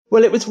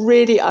Well, it was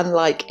really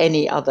unlike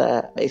any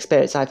other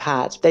experience I've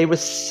had. They were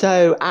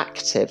so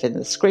active in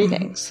the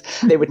screenings.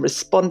 They were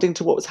responding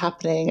to what was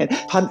happening and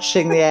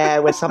punching the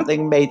air when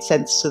something made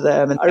sense to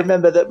them. And I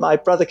remember that my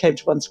brother came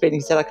to one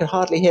screening and said I could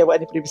hardly hear what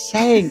anybody was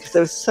saying because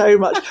there was so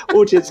much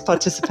audience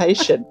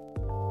participation.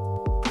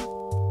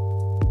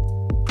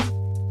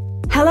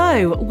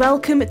 Hello,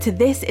 welcome to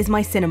This Is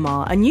My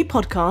Cinema, a new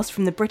podcast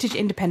from the British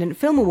Independent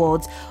Film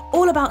Awards,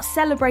 all about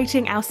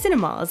celebrating our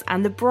cinemas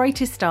and the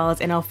brightest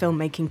stars in our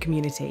filmmaking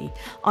community.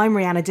 I'm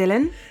Rihanna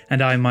Dillon.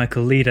 And I'm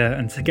Michael Leader,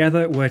 and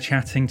together we're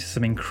chatting to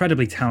some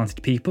incredibly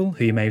talented people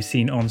who you may have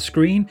seen on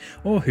screen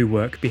or who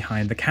work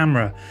behind the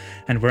camera.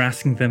 And we're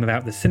asking them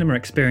about the cinema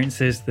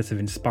experiences that have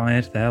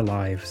inspired their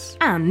lives.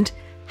 And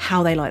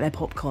how they like their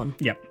popcorn.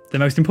 Yep, the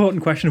most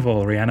important question of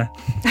all, Rihanna.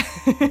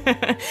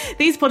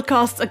 These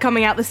podcasts are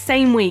coming out the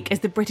same week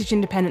as the British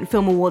Independent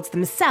Film Awards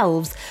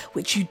themselves,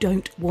 which you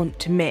don't want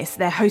to miss.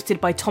 They're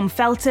hosted by Tom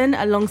Felton,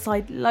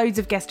 alongside loads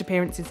of guest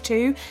appearances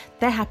too.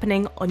 They're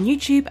happening on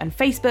YouTube and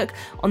Facebook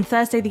on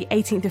Thursday the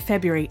 18th of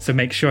February. So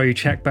make sure you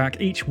check back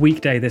each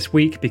weekday this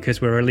week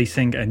because we're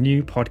releasing a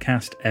new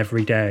podcast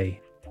every day.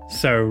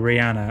 So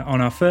Rihanna,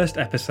 on our first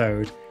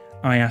episode,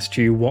 I asked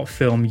you what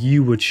film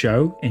you would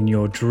show in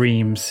your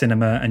dream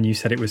cinema, and you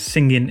said it was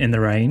Singing in the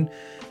Rain.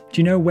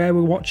 Do you know where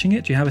we're watching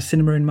it? Do you have a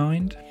cinema in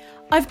mind?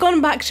 I've gone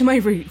back to my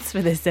roots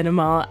for this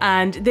cinema,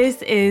 and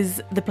this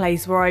is the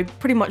place where I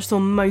pretty much saw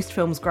most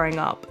films growing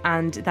up,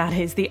 and that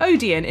is the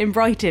Odeon in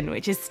Brighton,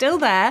 which is still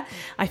there.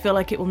 I feel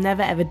like it will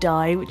never ever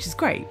die, which is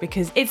great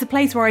because it's a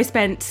place where I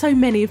spent so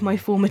many of my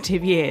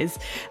formative years.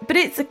 But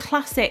it's a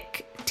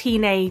classic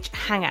teenage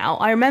hangout.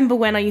 I remember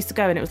when I used to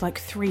go and it was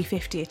like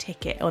 $3.50 a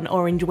ticket on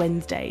Orange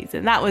Wednesdays,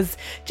 and that was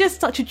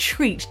just such a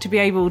treat to be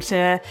able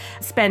to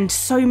spend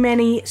so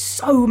many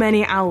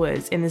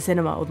hours in the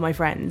cinema with my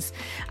friends.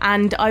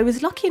 And I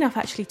was lucky enough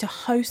actually to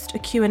host a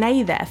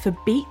Q&A there for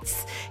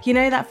Beats, you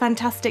know, that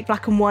fantastic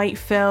black and white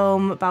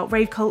film about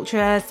rave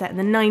culture set in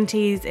the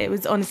 90s. It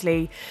was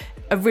honestly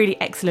a really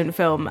excellent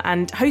film,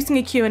 and hosting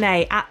a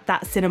Q&A at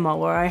that cinema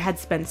where I had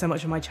spent so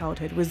much of my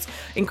childhood was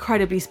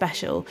incredibly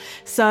special.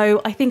 So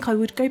I think I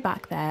would go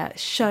back there,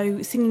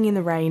 show Singing in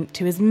the Rain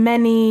to as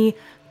many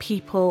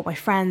people, my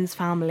friends,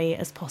 family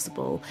as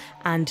possible,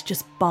 and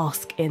just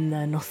bask in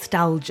the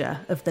nostalgia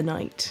of the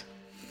night.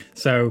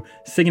 So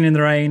Singing in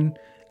the Rain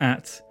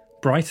at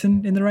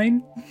Brighton in the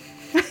rain?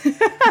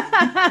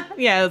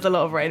 Yeah, there's a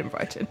lot of rain in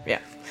Brighton,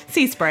 yeah.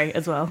 Sea spray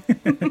as well.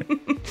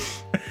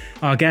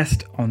 Our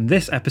guest on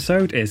this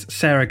episode is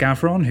Sarah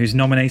Gavron, who's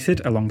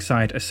nominated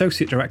alongside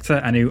Associate Director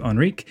Anu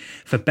Enrique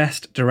for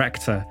Best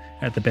Director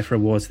at the BIFA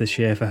Awards this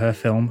year for her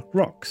film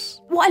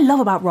Rocks. What I love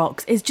about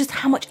Rocks is just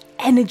how much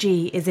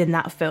energy is in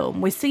that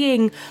film. We're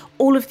seeing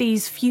all of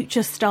these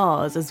future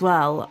stars as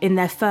well in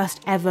their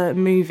first ever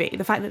movie.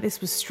 The fact that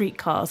this was street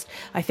cast,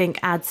 I think,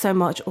 adds so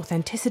much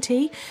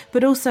authenticity,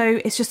 but also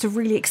it's just a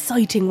really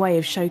exciting way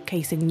of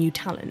showcasing new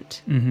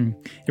talent. Mm-hmm.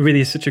 It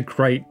really is such a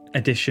great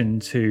addition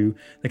to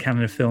the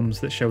canon of films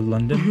that show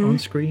London on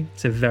screen.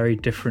 It's a very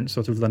different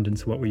sort of London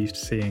to what we're used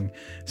to seeing,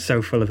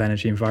 so full of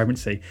energy and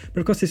vibrancy. But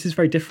of course, this is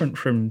very different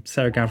from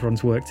Sarah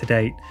Gavron's work to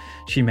date.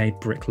 She made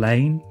Brick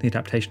Lane, the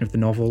adaptation of the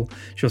novel.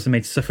 She also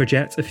made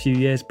Suffragette a few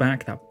years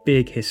back, that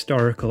big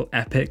historical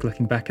epic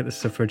looking back at the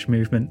suffrage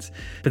movement.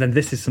 But then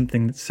this is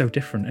something that's so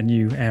different, a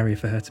new area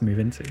for her to move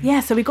into.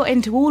 Yeah, so we got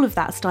into all of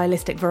that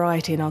stylistic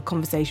variety in our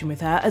conversation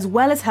with her, as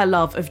well as her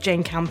love of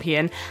Jane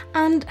Campion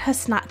and her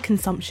snack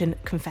consumption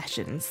confessions.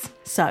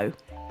 So,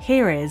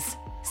 here is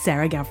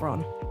Sarah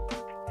Gavron.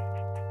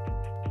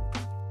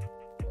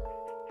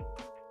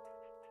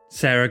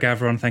 Sarah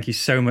Gavron, thank you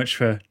so much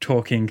for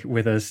talking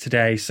with us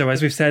today. So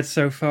as we've said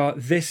so far,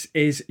 this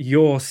is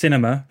your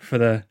cinema for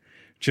the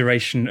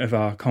duration of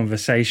our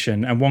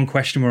conversation. And one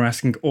question we're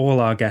asking all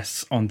our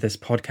guests on this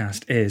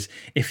podcast is,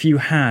 if you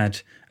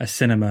had a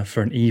cinema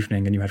for an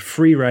evening and you had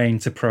free reign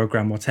to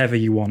programme whatever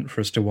you want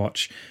for us to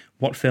watch,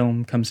 what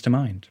film comes to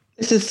mind?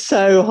 This is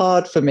so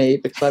hard for me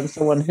because I'm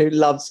someone who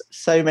loves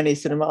so many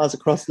cinemas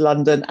across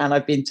London, and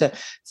I've been to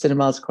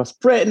cinemas across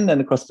Britain and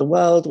across the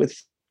world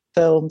with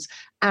films,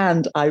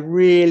 and I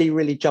really,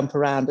 really jump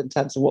around in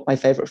terms of what my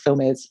favourite film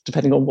is,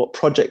 depending on what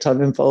project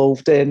I'm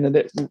involved in, and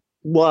it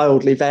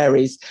wildly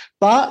varies.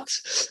 But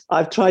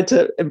I've tried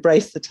to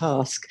embrace the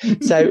task.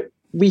 So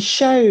we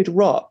showed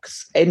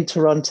Rocks in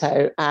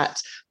Toronto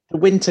at the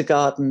Winter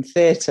Garden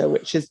Theatre,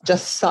 which is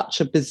just such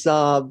a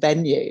bizarre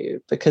venue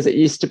because it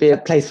used to be a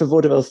place for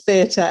vaudeville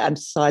theatre and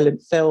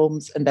silent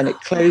films, and then it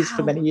closed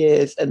for many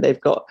years, and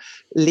they've got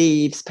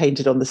leaves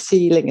painted on the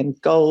ceiling in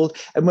gold.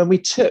 And when we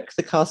took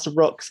the cast of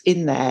Rocks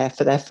in there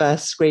for their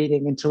first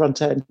screening in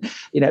Toronto, and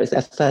you know, it was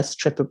their first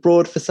trip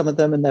abroad for some of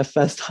them and their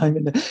first time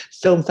in the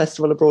film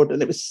festival abroad,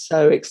 and it was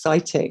so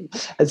exciting.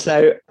 And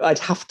so I'd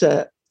have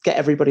to get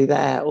everybody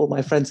there, all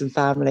my friends and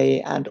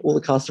family and all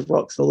the cast of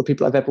Rocks and all the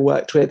people I've ever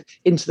worked with,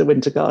 into the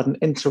Winter Garden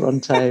in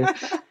Toronto.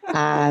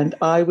 And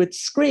I would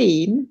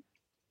scream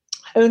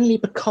only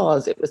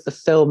because it was the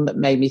film that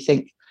made me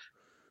think,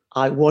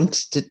 I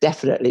wanted to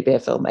definitely be a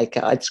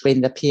filmmaker. I'd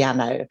screen The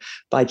Piano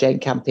by Jane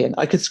Campion.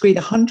 I could screen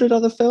 100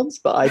 other films,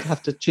 but I'd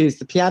have to choose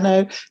The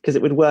Piano because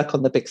it would work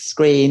on the big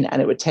screen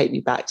and it would take me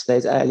back to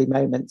those early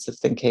moments of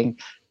thinking,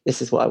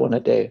 this is what I want to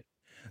do.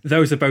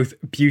 Those are both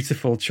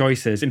beautiful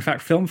choices. In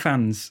fact, film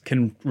fans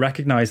can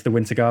recognise the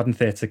Winter Garden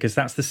Theatre because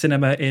that's the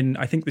cinema in,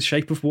 I think, The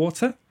Shape of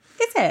Water.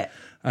 Is it?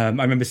 I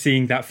remember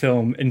seeing that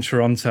film in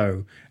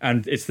Toronto,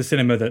 and it's the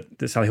cinema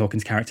that Sally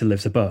Hawkins' character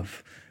lives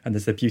above. And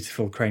there's the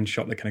beautiful crane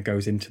shot that kind of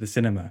goes into the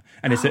cinema.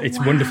 And it's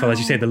wonderful, as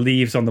you say, the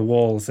leaves on the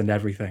walls and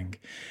everything.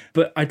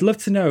 But I'd love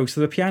to know,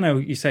 so The Piano,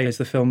 you say, is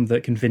the film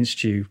that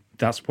convinced you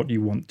that's what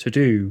you want to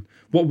do.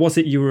 What was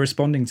it you were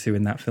responding to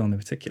in that film in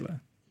particular?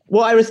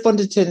 What I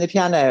responded to in The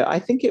Piano, I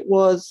think it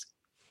was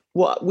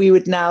what we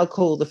would now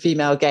call the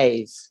female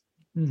gaze.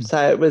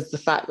 So it was the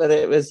fact that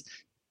it was,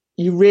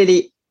 you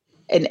really,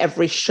 in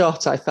every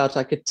shot, I felt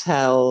I could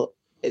tell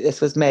this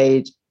was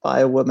made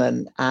by a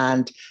woman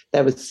and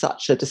there was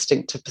such a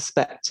distinctive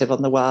perspective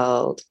on the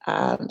world.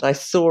 And I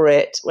saw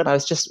it when I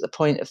was just at the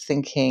point of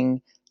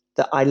thinking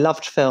that I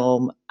loved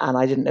film and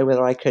I didn't know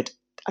whether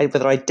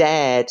I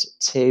dared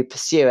to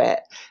pursue it.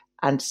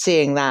 And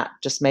seeing that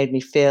just made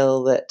me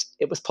feel that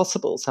it was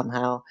possible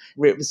somehow.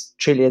 It was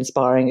truly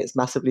inspiring. It's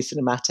massively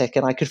cinematic.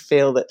 And I could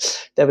feel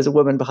that there was a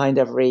woman behind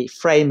every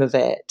frame of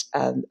it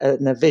and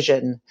a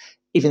vision,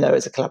 even though it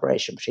was a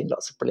collaboration between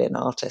lots of brilliant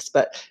artists.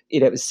 But,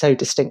 it was so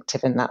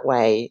distinctive in that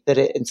way that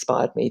it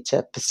inspired me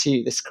to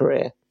pursue this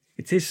career.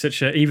 It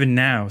is even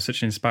now,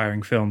 such an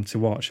inspiring film to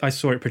watch. I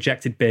saw it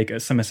projected big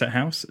at Somerset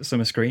House, at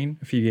Summer Screen,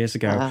 a few years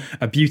ago.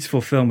 A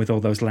beautiful film with all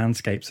those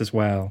landscapes as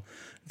well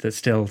that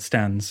still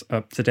stands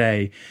up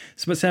today.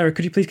 So, but Sarah,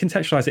 could you please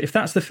contextualise it? If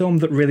that's the film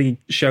that really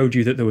showed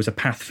you that there was a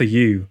path for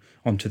you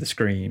onto the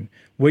screen,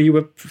 were you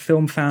a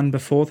film fan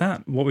before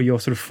that? What were your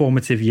sort of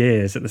formative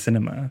years at the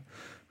cinema?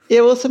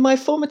 Yeah, well, so my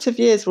formative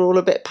years were all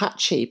a bit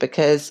patchy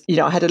because,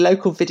 I had a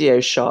local video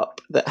shop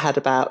that had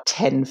about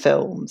 10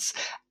 films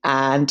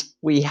and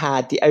we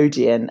had the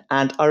Odeon,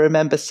 and I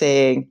remember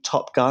seeing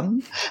Top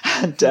Gun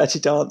and Dirty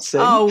Dancing.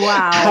 Oh,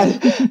 wow.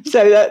 And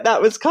so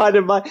that was kind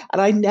of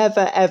and I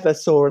never, ever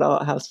saw an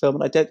art house film,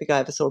 and I don't think I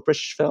ever saw a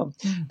British film.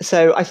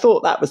 So I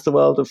thought that was the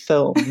world of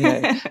film,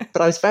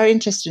 But I was very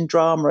interested in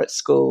drama at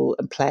school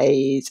and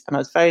plays, and I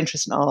was very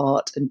interested in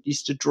art and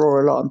used to draw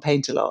a lot and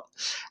paint a lot.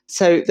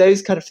 So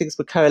those kind of things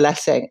were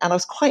coalescing, and I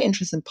was quite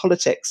interested in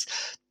politics.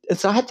 And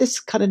so I had this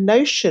kind of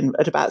notion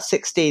at about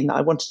 16 that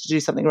I wanted to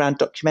do something around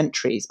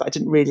documentaries, but I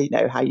didn't really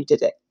know how you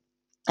did it.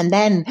 And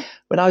then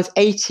when I was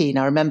 18,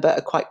 I remember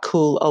a quite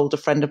cool older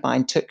friend of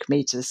mine took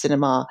me to the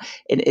cinema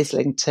in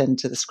Islington,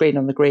 to the Screen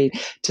on the Green,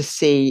 to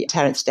see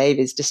Terence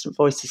Davies' Distant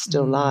Voices,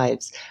 Still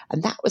Lives.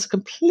 And that was a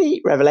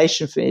complete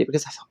revelation for me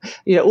because I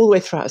thought, all the way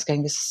through I was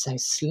going, this is so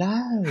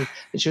slow.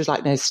 And she was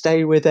like, no,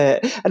 stay with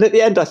it. And at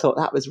the end, I thought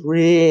that was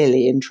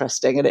really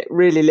interesting and it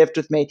really lived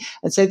with me.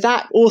 And so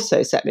that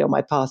also set me on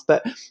my path.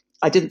 But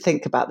I didn't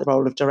think about the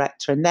role of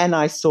director. And then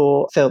I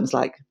saw films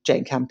like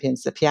Jane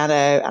Campion's The Piano,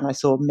 and I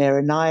saw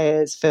Mira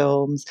Nair's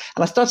films,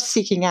 and I started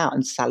seeking out,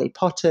 and Sally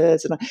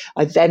Potter's, and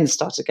I then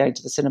started going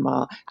to the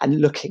cinema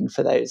and looking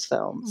for those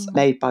films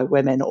made by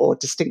women or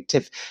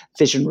distinctive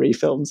visionary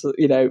films,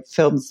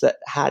 films that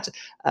had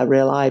a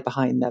real eye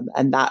behind them.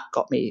 And that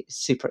got me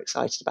super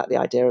excited about the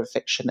idea of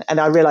fiction. And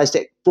I realized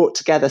it brought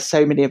together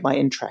so many of my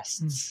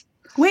interests.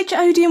 Which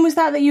Odeon was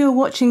that you were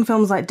watching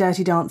films like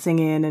Dirty Dancing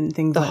in and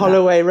things like that? The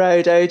Holloway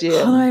Road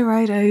Odeon. Holloway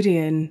Road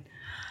Odeon.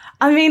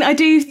 I mean, I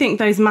do think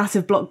those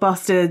massive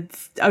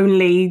blockbusters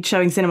only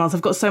showing cinemas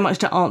have got so much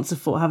to answer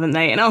for, haven't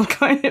they, in our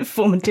kind of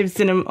formative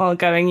cinema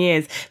going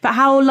years. But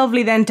how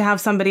lovely then to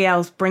have somebody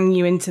else bring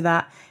you into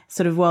that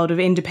sort of world of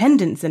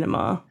independent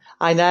cinema.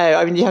 I know.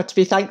 I mean, you have to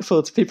be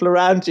thankful to people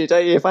around you,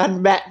 don't you? If I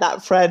hadn't met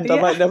that friend,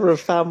 I might never have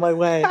found my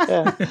way.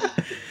 Yeah.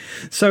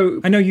 So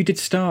I know you did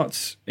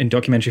start in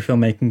documentary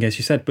filmmaking, as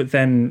you said, but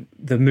then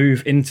the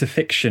move into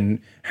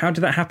fiction, how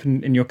did that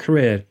happen in your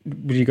career?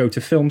 Did you go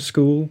to film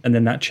school and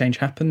then that change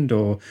happened,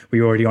 or were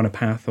you already on a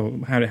path, or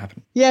how did it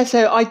happen? Yeah,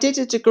 so I did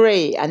a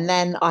degree, and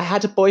then I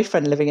had a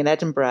boyfriend living in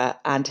Edinburgh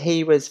and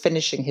he was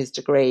finishing his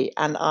degree,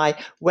 and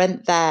I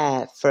went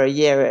there for a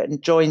year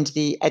and joined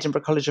the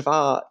Edinburgh College of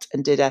Art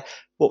and did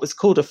what was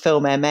called a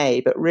film MA,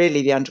 but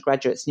really the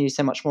undergraduates knew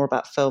so much more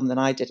about film than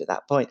I did at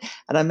that point.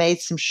 And I made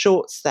some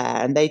shorts there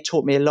and they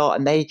taught me a lot.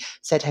 And they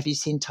said, have you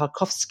seen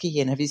Tarkovsky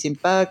and have you seen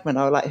Bergman?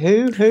 I was like,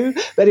 who?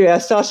 But anyway, I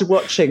started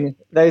watching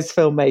those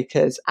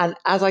filmmakers. And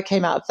as I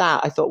came out of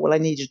that, I thought, well, I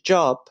need a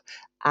job.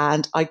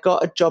 And I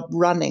got a job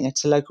running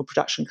at a local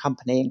production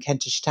company in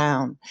Kentish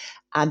Town.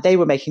 And they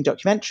were making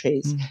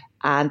documentaries.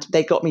 And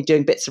they got me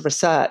doing bits of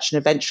research. And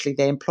eventually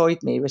they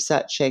employed me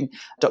researching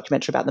a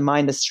documentary about the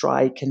miners'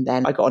 strike. And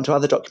then I got onto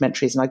other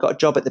documentaries and I got a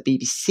job at the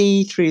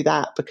BBC through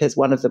that because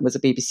one of them was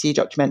a BBC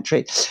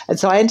documentary. And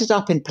so I ended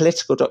up in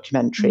political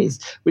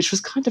documentaries, which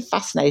was kind of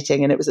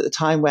fascinating. And it was at the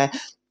time where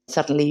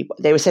suddenly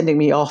they were sending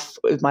me off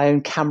with my own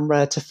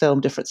camera to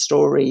film different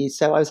stories.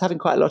 So I was having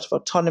quite a lot of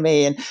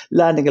autonomy and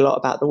learning a lot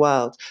about the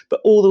world.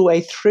 But all the way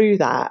through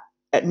that,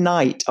 at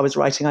night, I was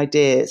writing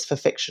ideas for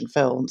fiction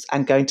films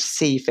and going to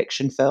see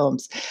fiction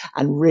films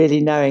and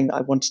really knowing that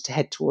I wanted to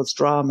head towards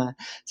drama.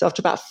 So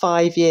after about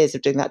 5 years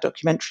of doing that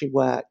documentary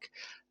work,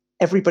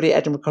 everybody at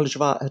Edinburgh College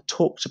of Art had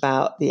talked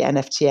about the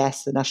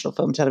NFTS, the National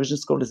Film and Television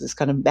School, as this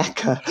kind of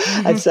mecca.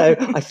 And so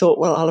I thought,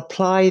 well, I'll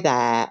apply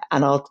there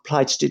and I'll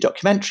apply to do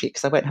documentary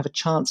because I won't have a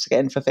chance to get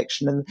in for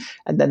fiction.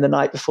 And then the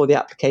night before the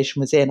application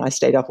was in, I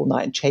stayed up all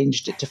night and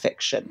changed it to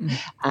fiction.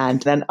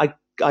 And then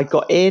I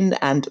got in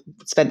and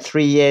spent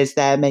 3 years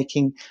there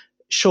making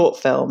short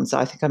films.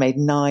 I think I made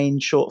 9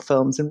 short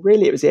films, and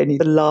really it was only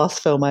the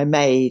last film I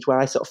made where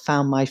I sort of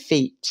found my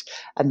feet,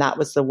 and that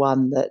was the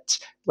one that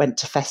went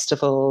to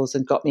festivals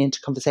and got me into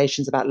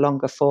conversations about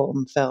longer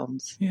form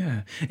films.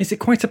 Yeah. Is it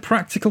quite a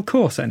practical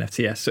course at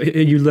NFTS? Are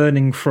you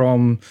learning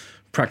from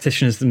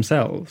practitioners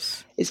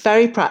themselves? It's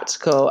very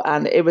practical,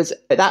 and it was,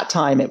 at that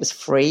time, it was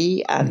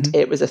free, and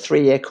it was a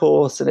 3-year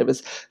course, and it was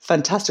a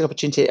fantastic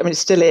opportunity. I mean, it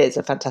still is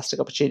a fantastic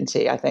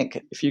opportunity, I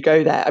think, if you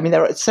go there. I mean,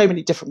 there are so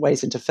many different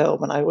ways into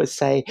film, and I always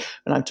say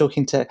when I'm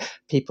talking to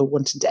people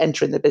wanting to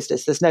enter in the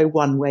business, there's no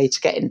one way to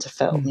get into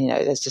film. You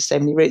know, there's just so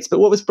many routes. But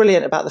what was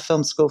brilliant about the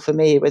film school for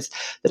me was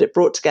that it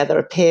brought together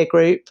a peer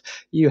group.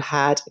 You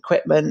had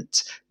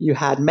equipment, you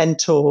had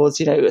mentors,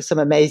 you know, some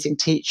amazing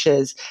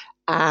teachers,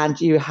 and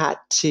you had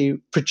to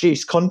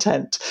produce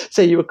content.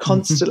 So you were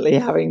constantly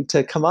having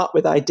to come up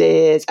with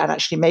ideas and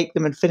actually make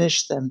them and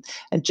finish them.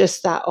 And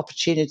just that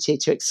opportunity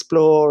to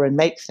explore and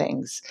make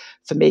things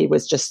for me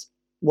was just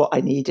what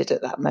I needed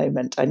at that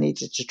moment. I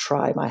needed to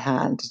try my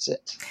hand at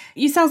it.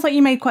 You sounds like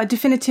you made quite a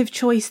definitive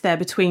choice there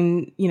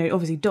between, you know,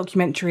 obviously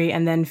documentary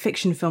and then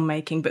fiction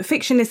filmmaking. But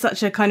fiction is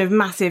such a kind of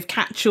massive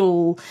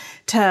catch-all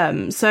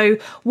term. So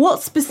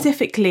what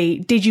specifically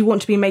did you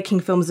want to be making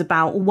films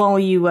about while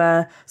you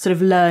were sort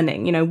of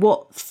learning? You know,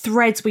 what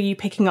threads were you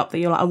picking up that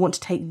you're like, I want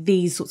to take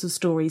these sorts of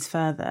stories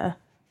further?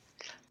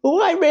 Well,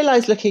 what I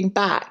realised looking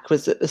back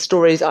was that the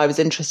stories I was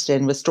interested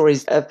in were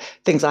stories of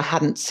things I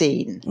hadn't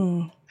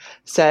seen.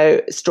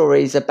 So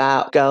stories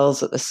about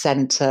girls at the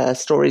centre,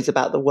 stories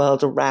about the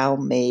world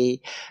around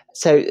me.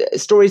 So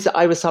stories that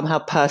I was somehow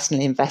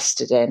personally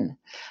invested in.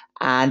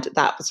 And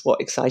that was what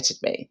excited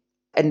me.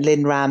 And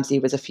Lynn Ramsay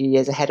was a few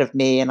years ahead of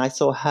me, and I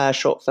saw her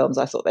short films.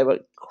 I thought they were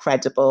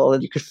incredible,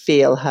 and you could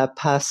feel her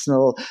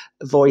personal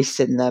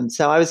voice in them.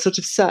 So I was sort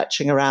of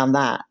searching around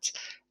that.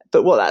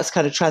 But what that's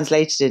kind of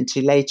translated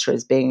into later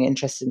is being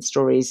interested in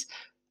stories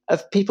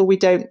of people we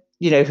don't,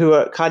 you know, who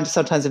are kind of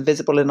sometimes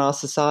invisible in our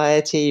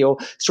society, or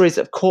stories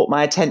that have caught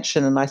my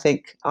attention. And I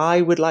think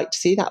I would like to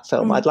see that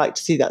film. I'd like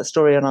to see that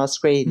story on our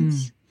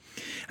screens.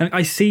 And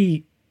I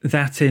see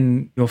that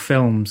in your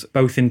films,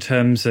 both in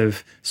terms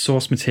of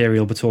source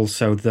material, but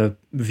also the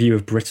view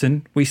of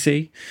Britain we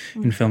see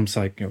in films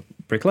like, you know,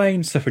 Brick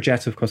Lane.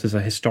 Suffragette, of course, is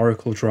a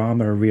historical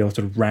drama, a real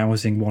sort of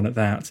rousing one at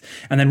that.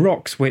 And then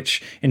Rocks,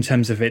 which in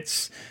terms of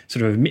its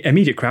sort of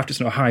immediate craft, it's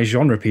not a high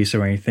genre piece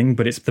or anything,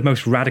 but it's the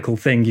most radical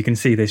thing you can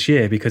see this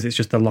year, because it's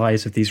just the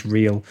lives of these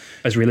real,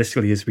 as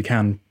realistically as we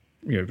can,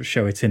 you know,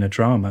 show it in a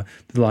drama,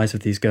 the lives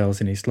of these girls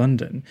in East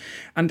London.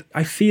 And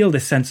I feel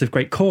this sense of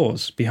great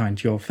cause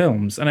behind your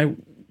films. And I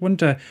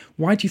wonder,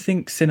 why do you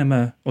think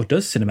cinema, or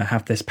does cinema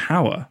have this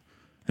power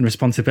and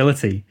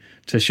responsibility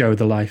to show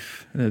the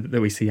life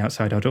that we see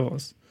outside our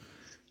doors?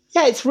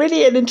 Yeah, it's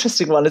really an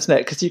interesting one, isn't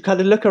it? Because you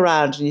kind of look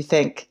around and you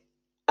think,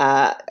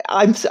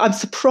 I'm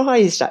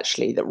surprised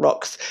actually that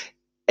Rocks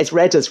is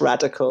read as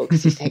radical,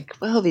 because you think,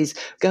 well, these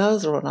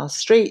girls are on our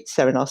streets,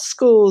 they're in our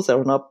schools, they're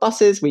on our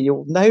buses, we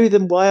all know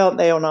them, why aren't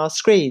they on our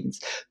screens?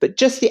 But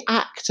just the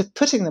act of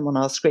putting them on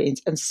our screens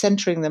and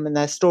centering them in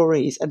their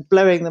stories and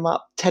blowing them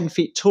up 10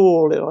 feet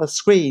tall on our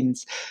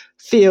screens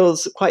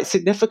feels quite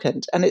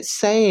significant. And it's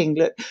saying,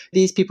 look,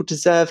 these people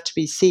deserve to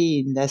be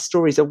seen. Their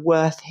stories are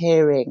worth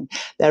hearing.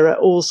 There are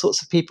all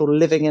sorts of people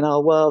living in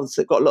our worlds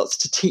that got lots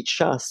to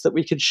teach us, that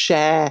we can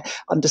share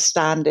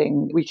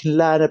understanding. We can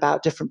learn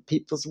about different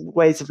people's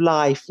ways of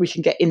life. We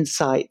can get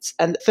insights.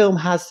 And film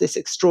has this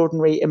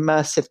extraordinary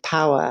immersive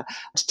power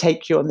to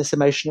take you on this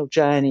emotional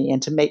journey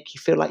and to make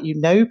you feel like you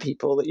know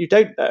people that you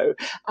don't know.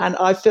 And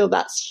I feel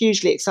that's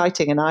hugely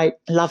exciting. And I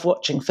love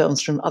watching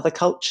films from other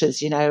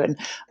cultures, you know, and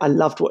I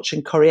loved watching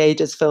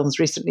Correa's films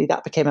recently.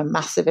 That became a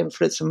massive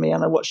influence for me,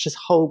 and I watched his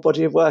whole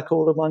body of work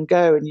all in one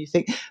go. And you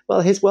think, well,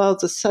 his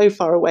worlds are so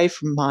far away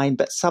from mine,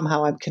 but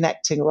somehow I'm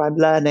connecting, or I'm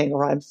learning,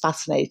 or I'm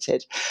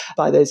fascinated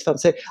by those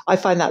films. So I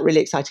find that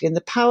really exciting. And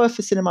the power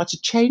for cinema to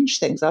change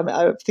things, I'm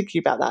thinking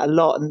about that a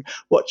lot, and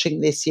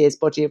watching this year's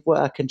body of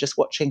work, and just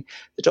watching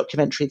the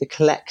documentary The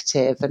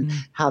Collective, and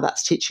how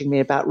that's teaching me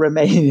about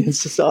Romanian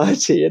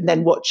society, and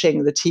then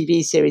watching the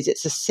TV series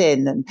It's a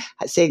Sin, and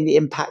seeing the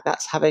impact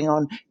that's having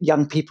on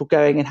young people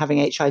going and having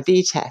HIV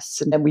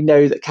tests. And then we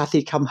know that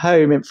Kathy Come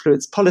Home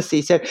influenced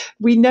policy. So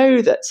we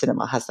know that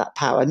cinema has that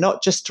power,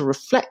 not just to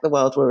reflect the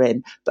world we're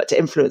in, but to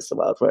influence the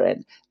world we're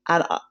in.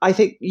 And I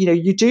think,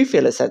 you do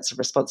feel a sense of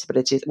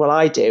responsibility. Well,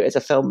 I do as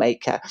a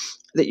filmmaker,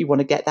 that you want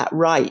to get that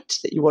right,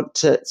 that you want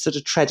to sort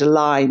of tread a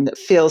line that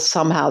feels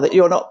somehow that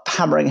you're not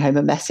hammering home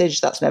a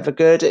message. That's never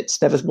good.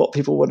 It's never what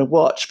people want to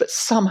watch. But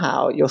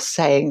somehow you're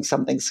saying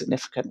something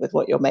significant with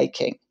what you're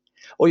making,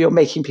 or you're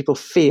making people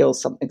feel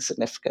something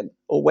significant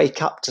or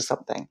wake up to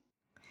something.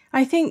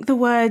 I think the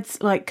words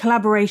like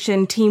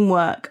collaboration,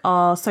 teamwork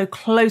are so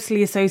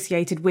closely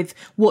associated with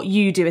what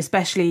you do,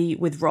 especially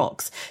with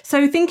ROX.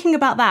 So thinking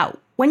about that,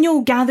 when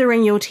you're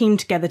gathering your team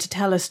together to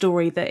tell a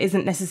story that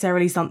isn't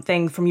necessarily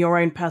something from your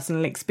own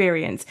personal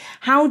experience,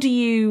 how do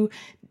you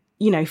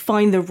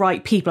find the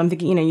right people? I'm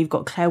thinking, you've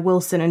got Claire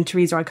Wilson and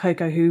Teresa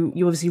Ikoko, who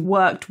you obviously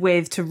worked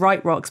with to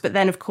write ROX, but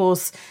then of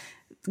course,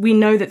 we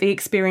know that the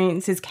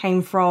experiences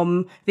came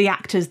from the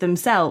actors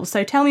themselves.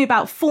 So tell me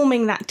about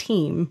forming that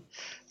team.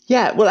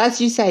 Yeah, well, as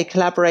you say,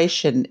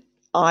 collaboration,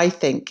 I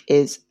think,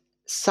 is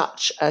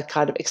such a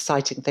kind of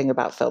exciting thing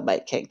about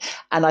filmmaking.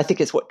 And I think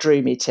it's what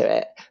drew me to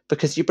it,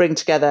 because you bring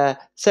together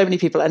so many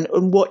people, and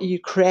what you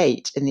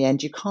create in the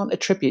end, you can't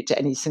attribute to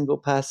any single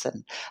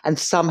person. And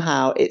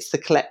somehow it's the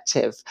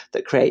collective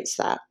that creates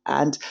that.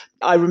 And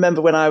I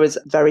remember when I was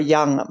very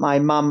young, my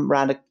mum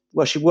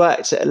she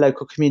worked at a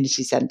local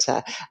community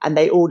centre, and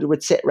they all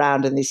would sit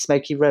around in these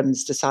smoky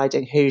rooms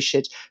deciding who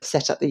should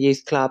set up the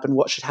youth club and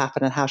what should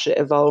happen and how should it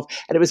evolve.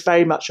 And it was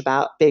very much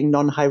about being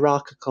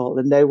non-hierarchical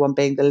and no one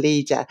being the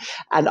leader.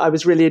 And I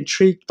was really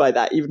intrigued by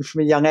that, even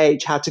from a young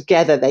age, how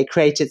together they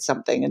created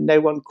something and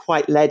no one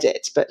quite led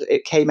it, but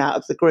it came out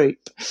of the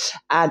group.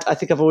 And I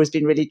think I've always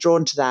been really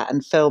drawn to that,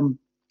 and film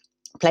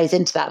plays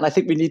into that. And I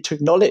think we need to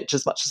acknowledge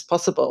as much as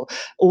possible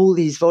all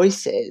these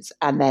voices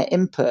and their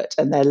input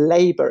and their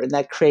labour and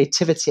their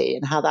creativity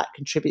and how that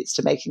contributes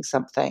to making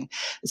something.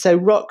 So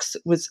ROX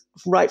was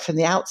right from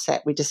the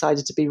outset, we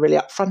decided to be really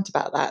upfront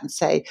about that and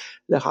say,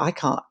 look, I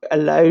can't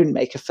alone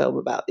make a film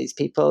about these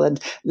people, and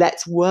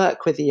let's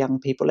work with the young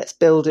people. Let's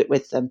build it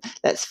with them.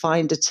 Let's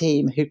find a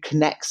team who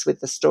connects with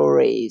the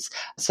stories.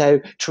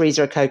 So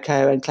Teresa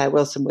Ikoko and Claire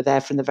Wilson were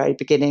there from the very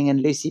beginning,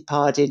 and Lucy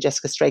Pardy and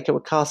Jessica Straker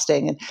were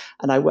casting,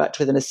 and I worked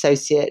with an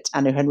associate,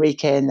 Anu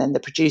Henrique, and then the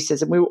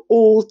producers, and we were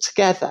all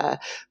together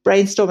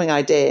brainstorming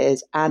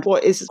ideas. And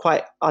what is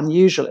quite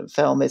unusual in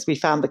film is we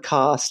found the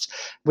cast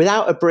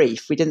without a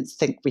brief. We didn't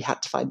think we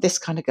had to find this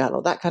kind of girl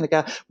or that kind of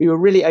girl. We were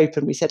really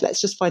open. We said,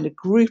 let's just find a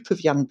group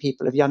of young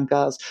people, of young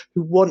girls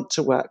who want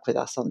to work with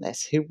us on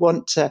this, who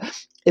want to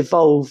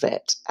evolve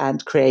it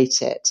and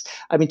create it.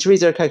 I mean,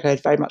 Teresa Ikoko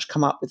had very much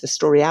come up with the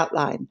story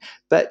outline,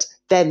 but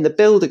then the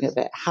building of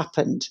it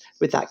happened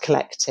with that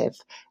collective.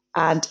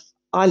 And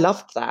I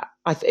loved that.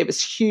 It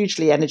was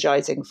hugely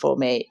energizing for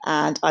me,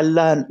 and I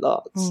learned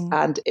lots,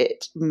 and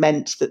it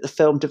meant that the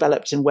film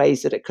developed in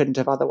ways that it couldn't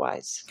have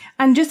otherwise.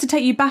 And just to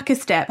take you back a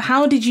step,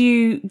 how did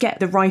you get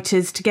the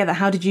writers together?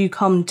 How did you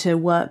come to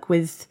work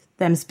with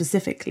them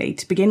specifically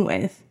to begin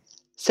with?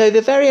 So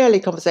the very early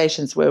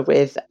conversations were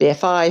with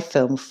BFI,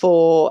 Film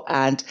 4,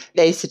 and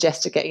they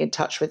suggested getting in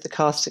touch with the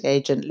casting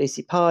agent,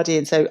 Lucy Pardy.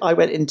 And so I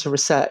went into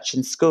research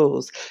in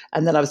schools.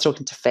 And then I was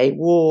talking to Faye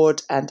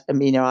Ward and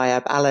Amina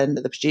Ayab Allen,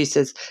 the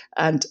producers.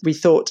 And we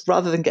thought,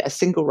 rather than get a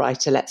single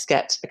writer, let's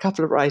get a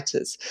couple of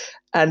writers.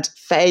 And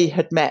Faye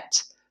had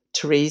met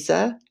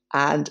Teresa,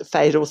 and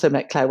Faye had also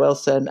met Claire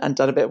Wilson and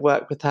done a bit of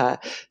work with her.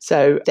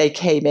 So they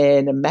came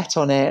in and met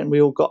on it, and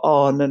we all got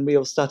on and we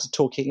all started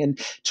talking. And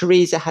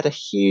Teresa had a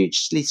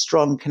hugely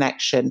strong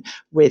connection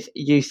with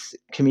youth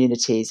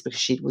communities, because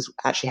she was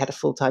actually had a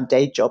full-time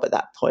day job at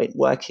that point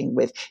working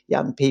with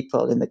young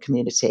people in the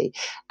community.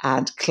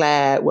 And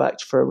Claire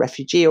worked for a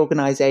refugee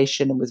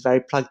organisation and was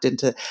very plugged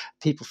into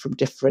people from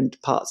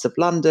different parts of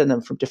London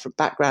and from different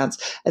backgrounds.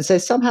 And so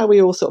somehow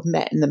we all sort of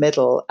met in the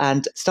middle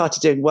and started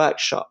doing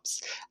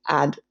workshops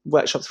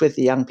with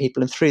the young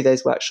people. And through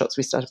those workshops,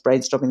 we started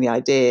brainstorming the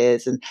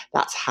ideas, and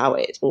that's how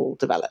it all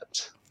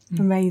developed.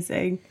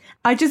 Amazing.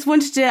 I just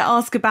wanted to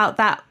ask about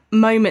that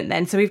moment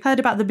then. So we've heard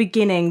about the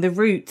beginning, the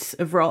roots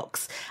of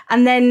ROX,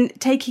 and then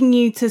taking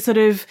you to sort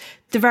of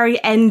the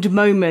very end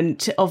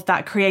moment of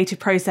that creative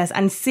process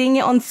and seeing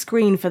it on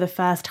screen for the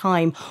first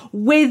time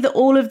with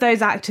all of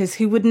those actors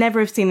who would never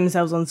have seen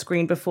themselves on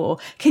screen before.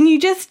 Can you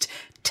just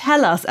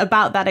tell us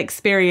about that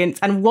experience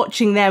and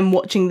watching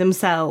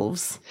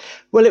themselves?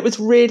 Well, it was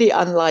really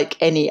unlike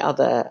any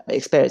other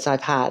experience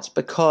I've had,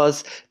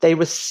 because they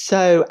were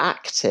so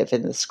active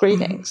in the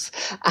screenings.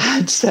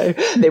 And so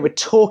they were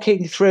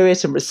talking through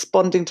it and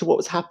responding to what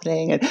was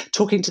happening and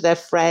talking to their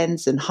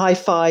friends and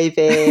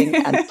high-fiving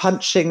and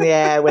punching the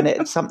air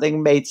when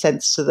something made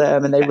sense to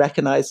them and they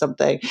recognized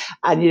something.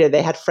 And,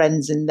 they had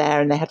friends in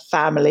there and they had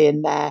family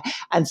in there.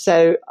 And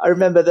so I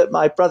remember that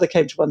my brother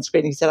came to one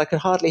screening. He said, I could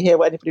hardly hear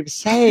what anybody was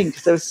saying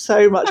because there was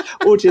so much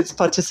audience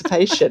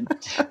participation.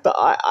 But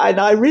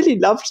I really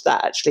loved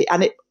that, actually.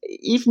 And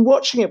even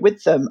watching it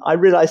with them, I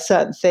realized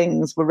certain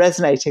things were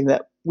resonating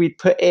that we'd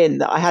put in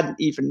that I hadn't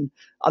even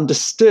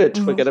understood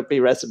were going to be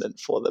resonant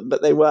for them,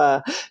 but they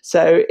were.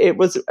 So it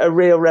was a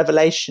real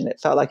revelation. It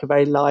felt like a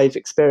very live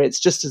experience,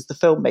 just as the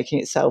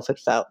filmmaking itself had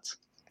felt.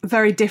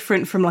 Very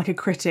different from like a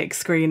critic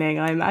screening,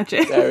 I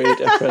imagine. Very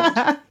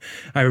different.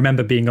 I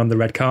remember being on the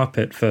red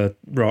carpet for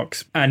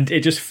Rocks, and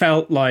it just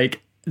felt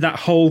like that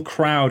whole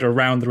crowd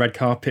around the red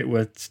carpet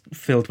was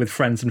filled with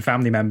friends and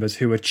family members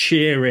who were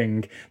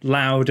cheering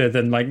louder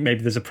than like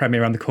maybe there's a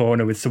premiere around the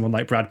corner with someone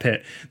like Brad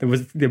Pitt.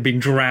 They're being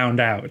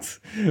drowned out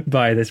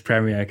by this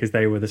premiere because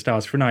they were the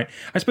stars for a night.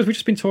 I suppose we've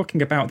just been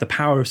talking about the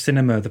power of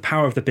cinema, the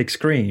power of the big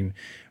screen.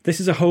 This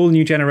is a whole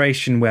new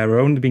generation where we're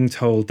only being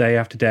told day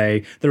after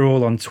day. They're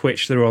all on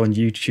Twitch, they're all on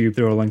YouTube,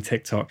 they're all on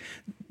TikTok.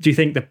 Do you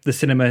think that the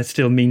cinema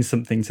still means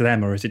something to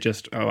them, or is it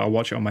just, oh, I'll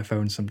watch it on my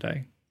phone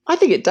someday? I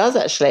think it does,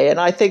 actually. And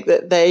I think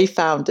that they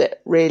found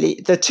it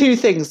really, the two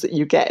things that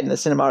you get in the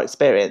cinema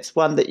experience,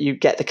 one, that you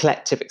get the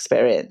collective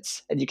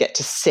experience and you get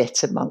to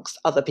sit amongst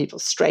other people,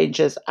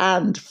 strangers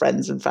and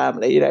friends and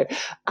family,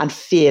 and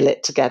feel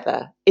it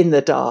together in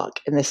the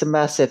dark, in this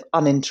immersive,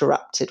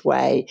 uninterrupted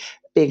way,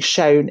 being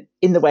shown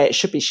in the way it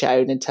should be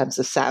shown in terms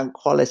of sound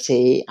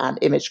quality and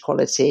image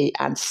quality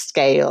and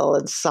scale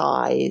and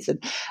size. And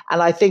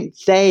I think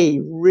they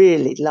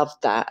really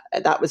loved that.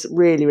 That was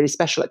really, really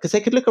special because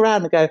they could look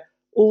around and go,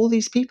 all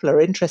these people are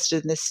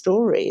interested in this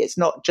story. It's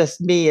not just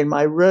me in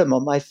my room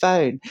on my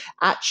phone.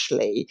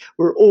 Actually,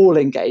 we're all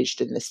engaged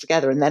in this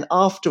together. And then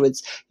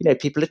afterwards,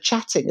 people are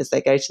chatting as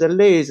they go to the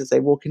loos, as they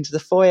walk into the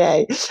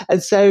foyer.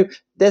 And so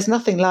there's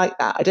nothing like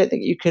that. I don't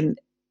think you can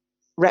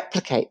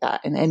replicate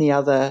that in any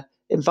other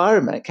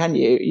environment, can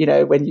you?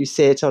 When you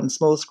see it on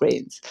small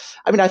screens.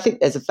 I mean, I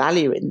think there's a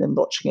value in them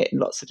watching it in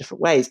lots of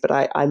different ways, but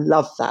I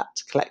love that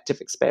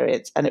collective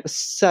experience. And it was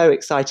so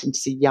exciting to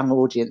see young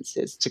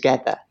audiences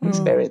together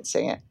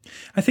experiencing it.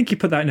 I think you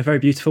put that in a very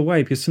beautiful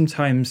way, because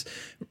sometimes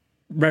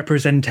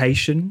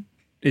representation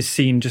is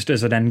seen just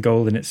as an end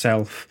goal in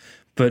itself.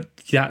 But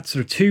that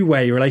sort of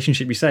two-way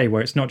relationship, we say,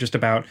 where it's not just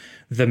about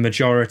the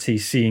majority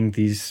seeing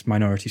these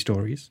minority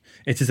stories.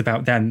 It is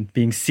about them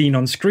being seen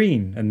on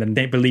screen, and then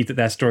they believe that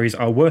their stories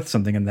are worth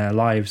something and their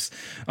lives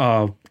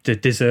are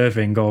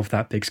deserving of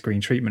that big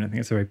screen treatment. I think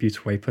it's a very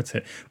beautiful way to put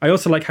it. I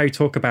also like how you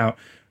talk about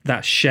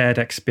that shared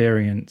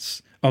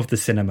experience of the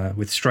cinema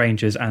with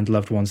strangers and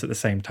loved ones at the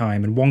same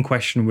time. And one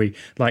question we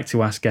like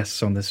to ask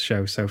guests on this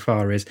show so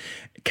far is,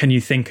 can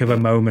you think of a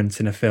moment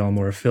in a film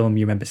or a film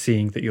you remember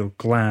seeing that you're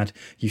glad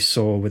you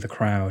saw with a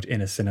crowd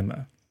in a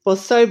cinema? Well,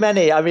 so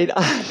many. I mean,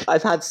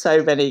 I've had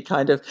so many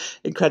kind of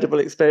incredible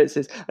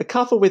experiences. A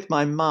couple with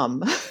my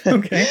mum.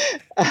 Okay.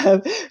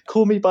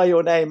 Call Me By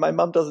Your Name. My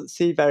mum doesn't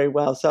see very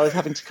well, so I was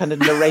having to kind of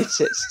narrate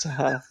it to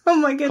her. Oh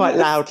my goodness. Quite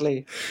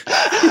loudly.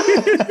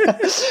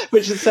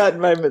 Which at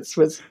certain moments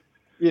was,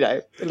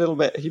 a little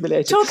bit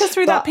humiliating. Talk us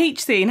through that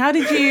peach scene. How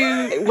did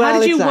you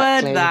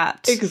word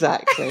that?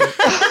 Exactly.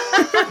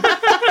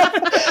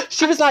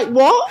 She was like,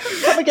 what?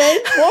 Come again?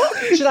 What?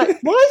 She's like,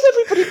 why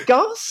is everybody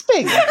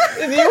gasping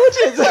in the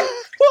audience?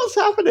 What's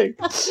happening?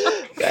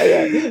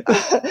 Yeah.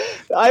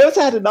 I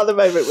also had another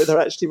moment with her,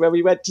 actually, where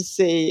we went to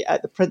see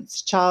at the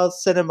Prince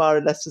Charles Cinema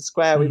in Leicester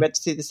Square. We went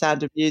to see The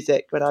Sound of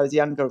Music when I was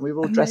younger, and we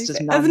were all dressed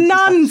as nuns. As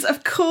nuns,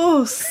 of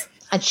course.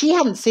 And she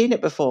hadn't seen it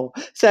before.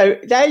 So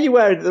there you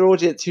were in the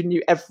audience who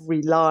knew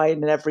every line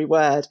and every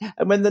word.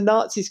 And when the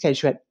Nazis came,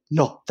 she went,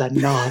 not the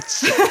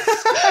Nazis.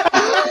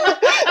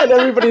 And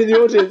everybody in the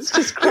audience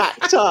just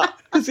cracked up.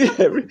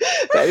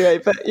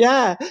 But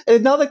yeah,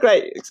 another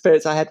great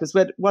experience I had was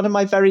when one of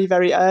my very,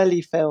 very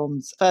early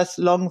films, first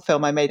long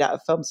film I made out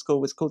of film school,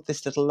 was called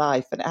This Little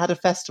Life, and it had a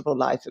festival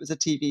life. It was a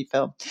TV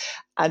film.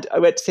 And I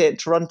went to see it in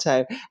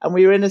Toronto, and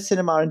we were in a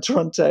cinema in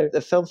Toronto,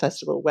 the film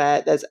festival,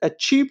 where there's a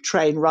tube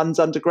train runs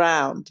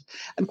underground,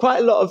 and quite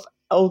a lot of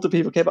older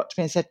people came up to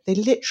me and said they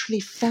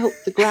literally felt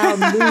the ground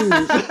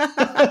move.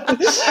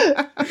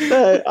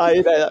 So,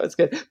 that was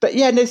good. But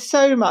yeah,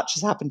 so much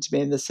has happened to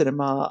me in the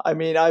cinema. I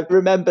mean, I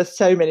remember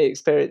so many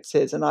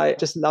experiences, and I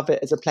just love it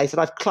as a place. And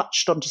I've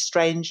clutched onto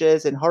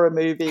strangers in horror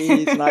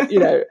movies, and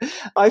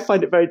I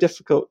find it very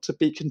difficult to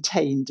be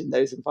contained in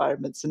those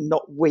environments and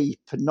not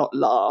weep and not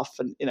laugh,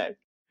 and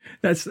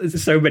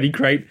There's so many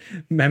great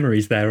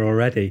memories there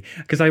already.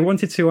 Because I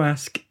wanted to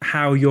ask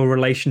how your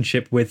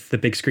relationship with the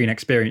big screen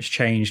experience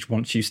changed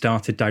once you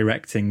started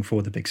directing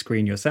for the big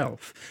screen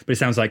yourself. But it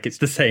sounds like it's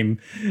the same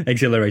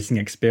exhilarating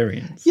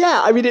experience.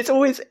 Yeah, I mean, it's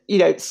always,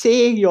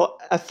 seeing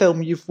a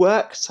film you've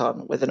worked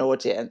on with an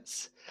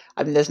audience.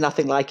 I mean, there's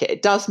nothing like it.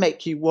 It does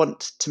make you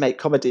want to make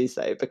comedies,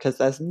 though, because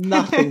there's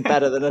nothing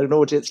better than an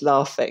audience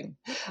laughing.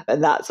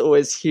 And that's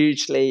always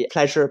hugely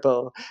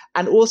pleasurable.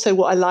 And also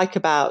what I like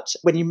about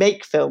when you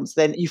make films,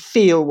 then you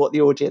feel what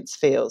the audience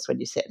feels when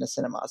you sit in a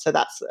cinema. So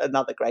that's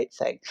another great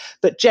thing.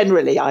 But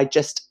generally,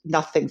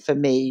 nothing for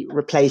me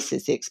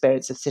replaces the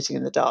experience of sitting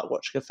in the dark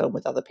watching a film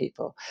with other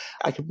people.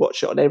 I could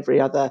watch it on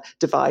every other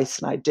device,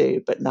 and I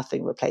do, but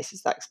nothing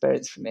replaces that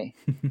experience for me.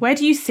 Where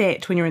do you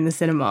sit when you're in the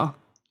cinema?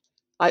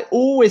 I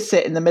always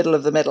sit in the middle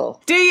of the middle.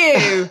 Do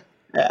you?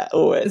 Yeah,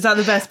 always. Is that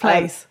the best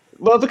place?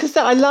 Well, because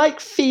I like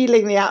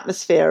feeling the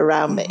atmosphere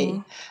around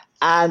me.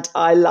 and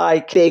I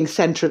like being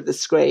centre of the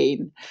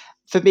screen.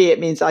 For me, it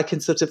means I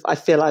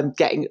feel I'm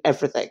getting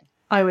everything.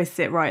 I always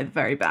sit right at the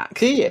very back.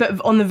 Do you?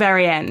 But on the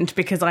very end,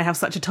 because I have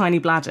such a tiny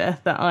bladder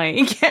that I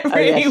get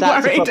really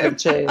that's worried. A problem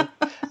too.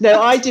 No,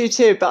 I do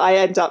too, but I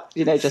end up,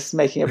 just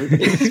making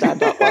everybody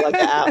stand up while I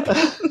get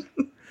out.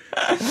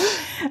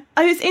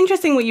 It's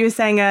interesting what you were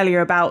saying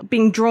earlier about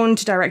being drawn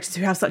to directors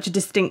who have such a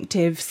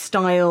distinctive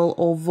style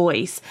or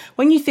voice.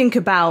 When you think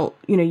about,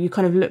 you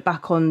kind of look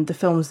back on the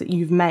films that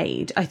you've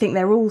made, I think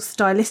they're all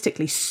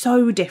stylistically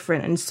so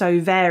different and so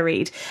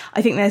varied.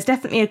 I think there's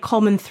definitely a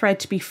common thread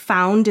to be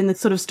found in the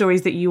sort of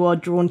stories that you are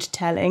drawn to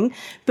telling.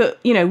 But,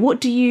 what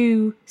do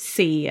you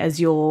see as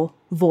your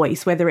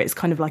voice, whether it's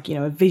kind of like,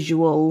 a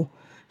visual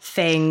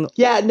thing?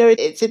 Yeah, no,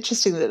 it's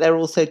interesting that they're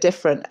all so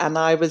different. And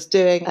I was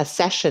doing a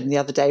session the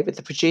other day with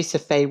the producer,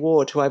 Faye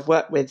Ward, who I've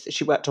worked with.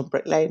 She worked on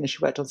Brick Lane and she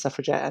worked on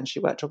Suffragette and she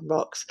worked on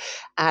Rocks.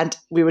 And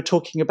we were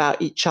talking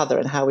about each other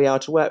and how we are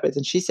to work with.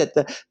 And she said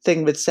the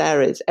thing with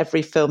Sarah is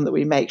every film that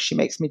we make, she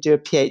makes me do a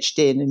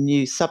PhD in a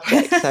new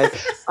subject. So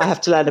I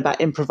have to learn about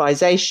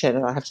improvisation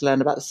and I have to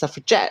learn about the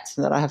suffragettes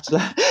and then I have to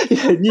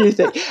learn new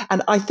things.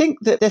 And I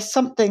think that there's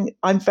something,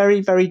 I'm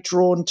very, very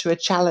drawn to a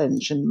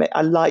challenge and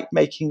I like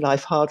making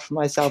life hard for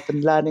myself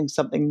and learning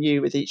something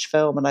new with each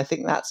film. And I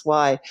think that's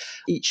why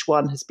each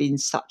one has been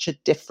such a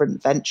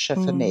different venture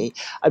for me.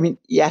 I mean,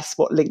 yes,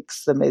 what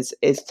links them is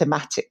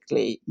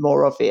thematically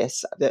more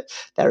obvious, that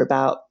they're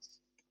about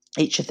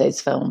each of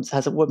those films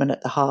has a woman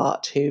at the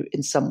heart who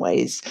in some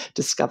ways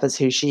discovers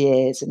who she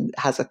is and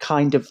has a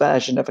kind of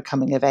version of a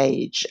coming of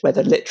age,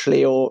 whether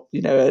literally or,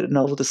 at an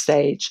older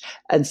stage.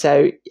 And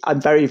so I'm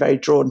very, very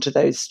drawn to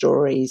those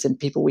stories and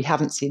people we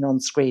haven't seen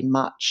on screen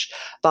much.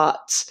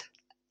 But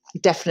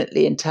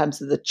definitely in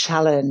terms of the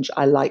challenge,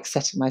 I like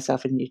setting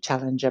myself a new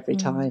challenge every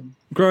time.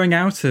 Growing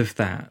out of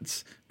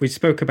that, we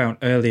spoke about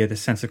earlier the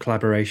sense of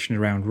collaboration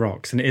around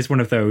Rocks, and it is one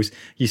of those,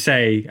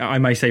 I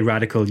might say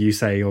radical, you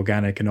say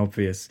organic and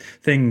obvious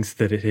things,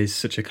 that it is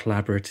such a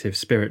collaborative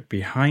spirit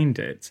behind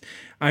it.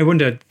 I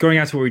wonder, going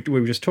out to what we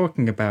were just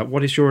talking about,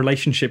 what is your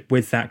relationship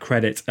with that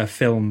credit, a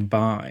film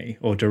by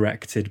or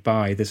directed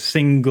by, the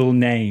single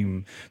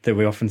name that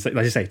we often say,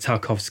 like I say,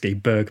 Tarkovsky,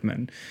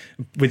 Bergman,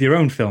 with your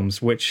own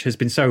films, which has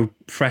been so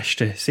fresh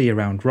to see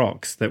around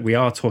Rocks, that we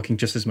are talking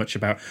just as much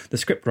about the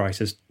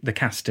scriptwriters, the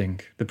casting,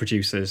 the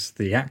producers,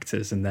 the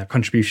actors and their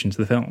contribution to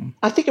the film?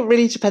 I think it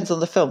really depends on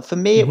the film. For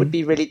me, it would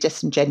be really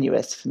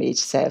disingenuous for me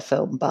to say a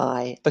film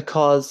by,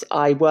 because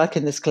I work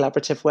in this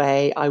collaborative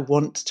way. I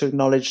want to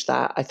acknowledge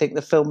that. I think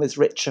the film is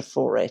richer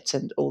for it,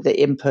 and all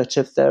the input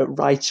of the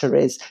writer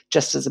is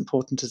just as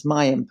important as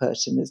my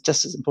input, and is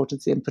just as important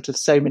as the input of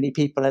so many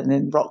people. And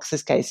in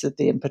Rox's case,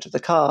 the input of the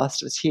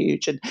cast was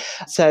huge. And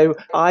so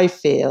I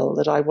feel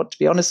that I want to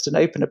be honest and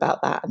open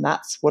about that, and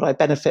that's what I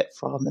benefit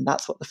from, and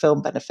that's what the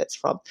film benefits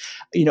from.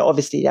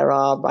 Obviously there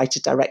are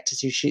writer-directors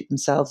who shoot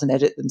themselves and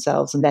edit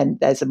themselves, and then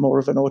there's a more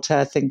of an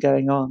auteur thing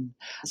going on.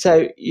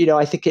 So,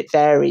 I think it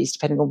varies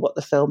depending on what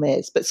the film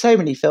is. But so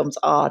many films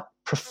are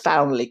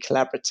profoundly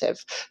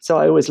collaborative. So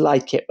I always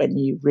like it when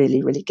you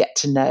really, really get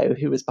to know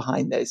who was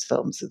behind those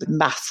films, the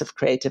massive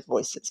creative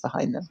voices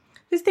behind them.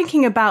 Just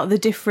thinking about the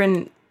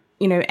different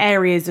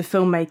areas of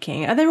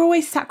filmmaking, are there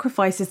always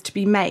sacrifices to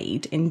be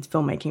made in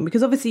filmmaking?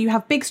 Because obviously you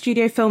have big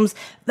studio films,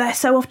 they're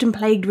so often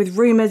plagued with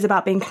rumours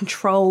about being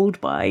controlled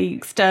by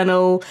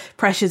external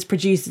pressures,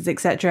 producers,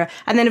 etc.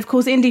 And then of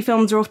course indie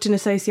films are often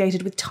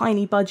associated with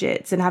tiny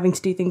budgets and having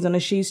to do things on a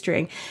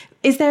shoestring.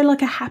 Is there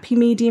like a happy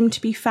medium to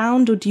be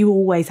found, or do you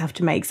always have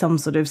to make some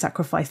sort of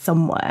sacrifice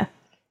somewhere?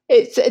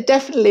 It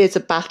definitely is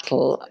a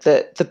battle.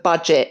 That the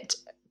budget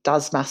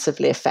does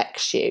massively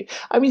affect you.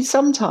 I mean,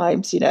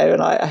 sometimes,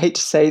 and I hate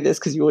to say this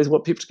because you always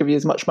want people to give you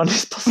as much money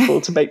as possible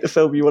to make the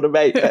film you want to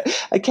make,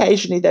 but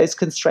occasionally those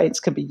constraints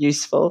can be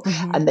useful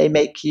and they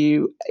make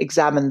you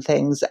examine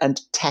things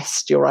and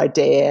test your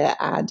idea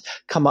and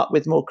come up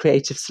with more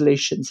creative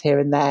solutions here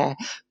and there.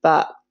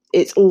 But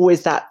it's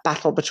always that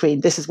battle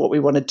between this is what we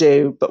want to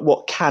do, but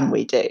what can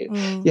we do?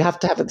 You have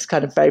to have this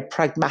kind of very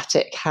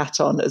pragmatic hat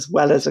on as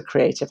well as a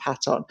creative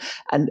hat on,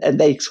 and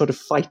they sort of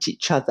fight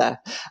each other.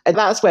 And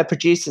that's where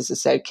producers are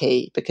so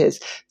key,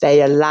 because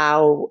they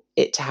allow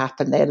it to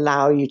happen. They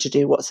allow you to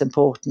do what's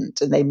important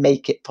and they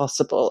make it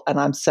possible. And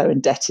I'm so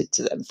indebted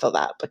to them for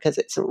that, because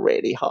it's a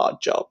really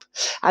hard job.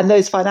 And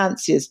those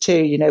financiers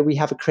too, we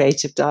have a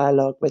creative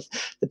dialogue with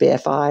the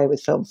BFI,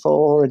 with Film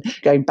 4,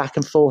 and going back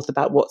and forth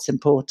about what's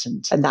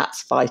important. And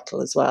that's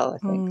vital as well, I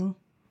think.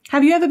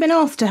 Have you ever been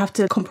asked to have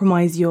to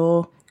compromise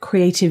your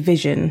creative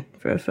vision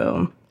for a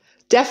film?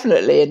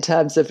 Definitely, in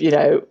terms of,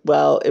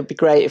 it'd be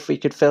great if we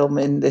could film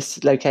in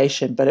this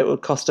location, but it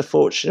would cost a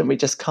fortune and we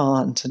just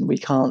can't. And we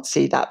can't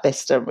see that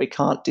vista and we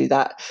can't do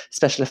that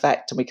special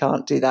effect and we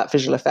can't do that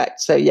visual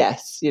effect. So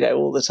yes,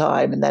 all the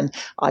time. And then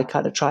I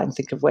kind of try and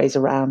think of ways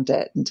around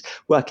it and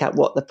work out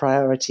what the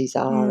priorities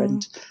are.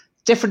 And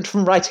different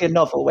from writing a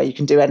novel where you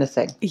can do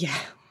anything. Yeah.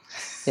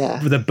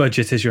 Yeah. The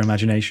budget is your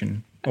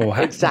imagination. or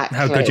exactly.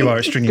 how good you are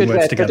at stringing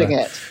words together.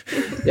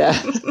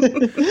 Yeah.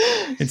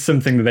 It's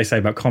something that they say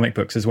about comic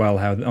books as well,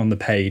 how on the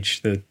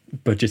page the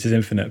budget is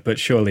infinite, but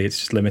surely it's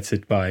just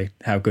limited by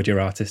how good your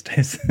artist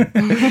is.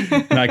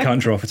 And I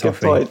can't draw for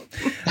toffee.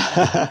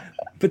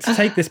 But to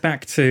take this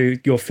back to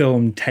your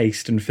film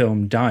taste and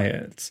film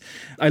diet,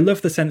 I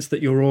love the sense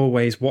that you're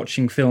always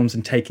watching films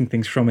and taking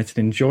things from it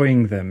and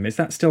enjoying them. Is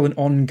that still an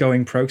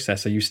ongoing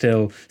process? Are you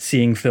still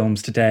seeing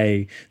films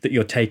today that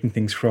you're taking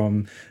things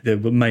from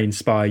that may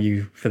inspire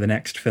you for the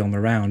next film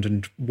around?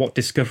 And what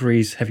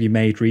discoveries have you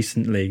made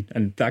recently?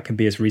 And that can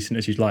be as recent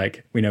as you'd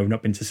like. We know we've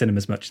not been to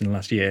cinemas much in the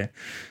last year.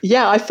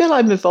 Yeah, I feel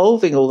I'm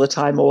evolving all the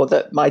time, or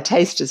that my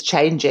taste is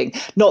changing.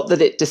 Not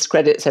that it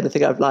discredits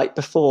anything I've liked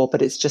before,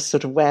 but it's just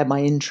sort of where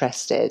my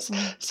interest is.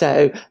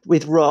 So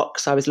with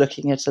Rocks, I was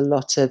looking at a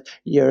lot of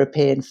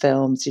European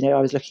films. I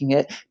was looking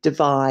at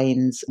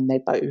Divines,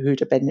 made by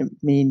Huda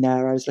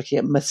Benjamina. I was looking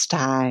at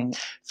Mustang,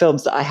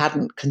 films that I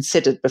hadn't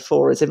considered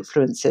before as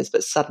influences,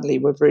 but suddenly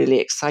were really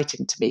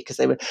exciting to me because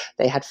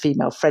they had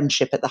female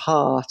friendship at the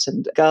heart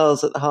and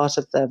girls at the heart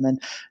of them,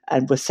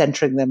 and were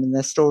centering them in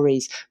their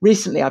stories.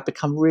 Recently, I've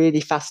become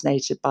really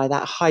fascinated by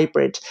that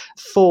hybrid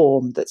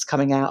form that's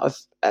coming out of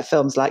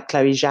films like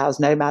Chloe Zhao's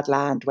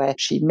Nomadland, where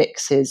she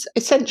mixes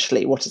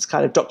essentially what is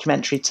kind of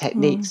documentary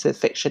techniques with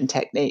fiction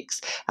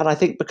techniques. And I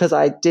think because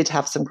I did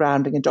have some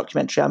grounding in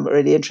documentary, I'm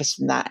really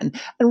interested in that.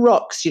 And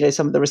Rocks,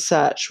 some of the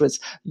research was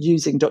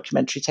using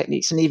documentary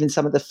techniques, and even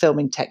some of the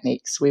filming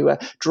techniques. We were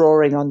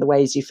drawing on the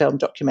ways you film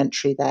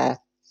documentary there.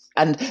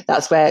 And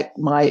that's where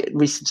my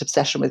recent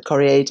obsession with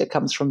Koreeda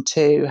comes from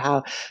too,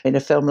 how in a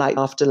film like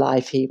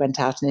Afterlife, he went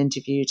out and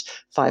interviewed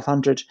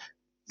 500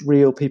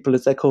 real people,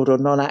 as they're called, or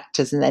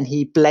non-actors, and then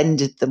he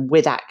blended them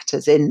with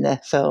actors in the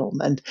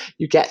film, and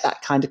you get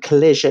that kind of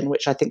collision,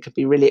 which I think could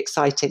be really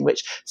exciting,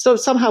 which sort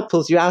of somehow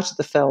pulls you out of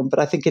the film, but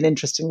I think in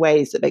interesting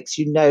ways that makes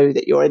you know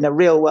that you're in a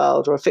real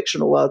world or a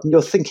fictional world, and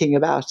you're thinking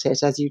about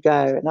it as you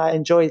go, and I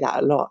enjoy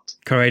that a lot.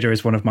 Koreeda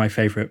is one of my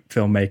favourite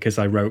filmmakers.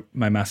 I wrote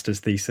my master's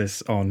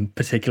thesis on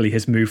particularly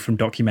his move from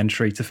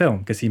documentary to film,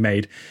 because he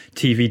made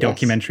TV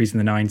documentaries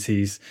in the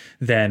 90s,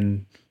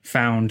 then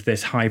found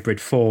this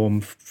hybrid form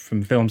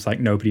from films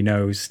like Nobody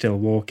Knows, Still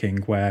Walking,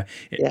 where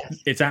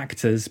it's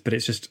actors, but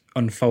it's just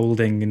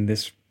unfolding in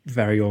this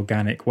very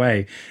organic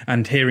way.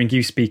 And hearing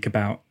you speak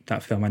about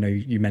that film, I know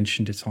you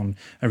mentioned it on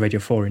a Radio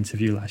 4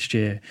 interview last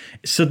year,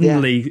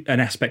 suddenly an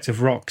aspect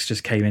of Rocks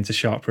just came into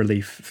sharp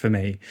relief for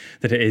me,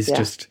 that it is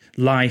just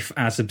life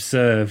as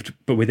observed,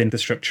 but within the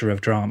structure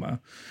of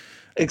drama.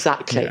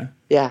 Exactly.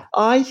 Yeah.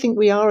 I think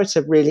we are at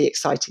a really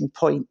exciting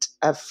point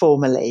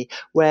formally,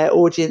 where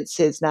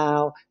audiences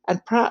now,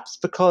 and perhaps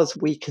because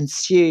we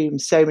consume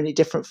so many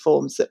different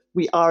forms, that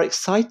we are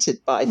excited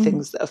by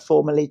things that are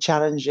formally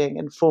challenging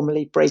and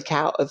formally break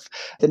out of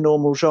the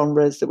normal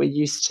genres that we're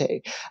used to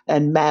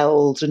and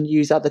meld and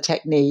use other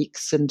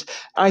techniques. And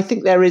I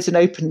think there is an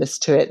openness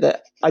to it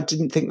that I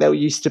didn't think there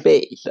used to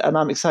be. And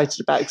I'm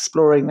excited about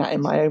exploring that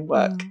in my own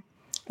work.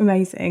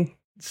 Amazing.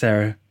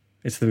 Sarah,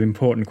 it's the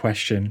important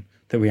question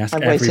that we ask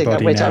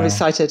everybody now. I'm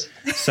excited.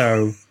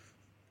 So,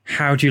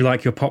 how do you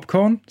like your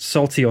popcorn?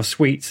 Salty or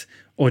sweet?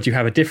 Or do you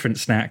have a different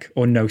snack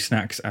or no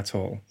snacks at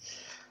all?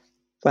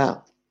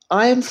 Well,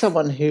 I am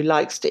someone who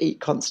likes to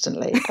eat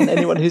constantly. And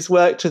anyone who's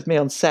worked with me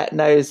on set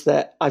knows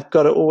that I've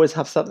got to always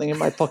have something in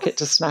my pocket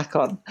to snack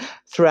on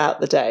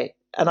throughout the day.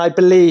 And I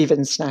believe in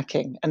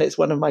snacking, and it's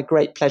one of my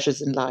great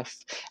pleasures in life.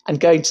 And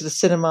going to the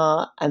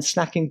cinema and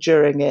snacking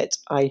during it,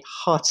 I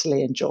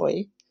heartily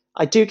enjoy.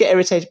 I do get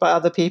irritated by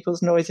other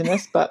people's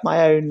noisiness, but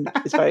my own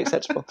is very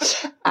acceptable.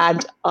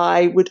 And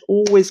I would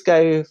always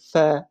go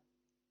for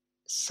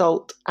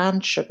salt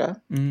and sugar,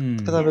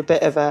 because I'm a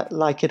bit of a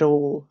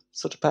like-it-all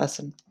sort of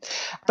person.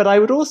 But I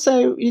would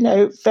also,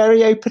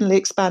 very openly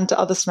expand to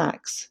other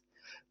snacks.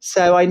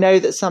 So I know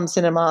that some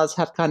cinemas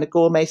have kind of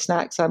gourmet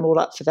snacks. I'm all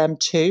up for them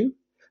too.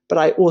 But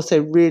I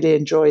also really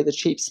enjoy the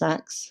cheap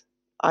snacks.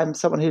 I'm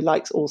someone who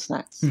likes all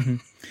snacks. Mm-hmm.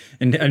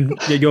 And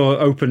you're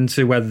open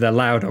to whether they're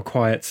loud or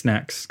quiet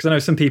snacks? Because I know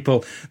some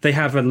people, they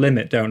have a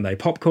limit, don't they?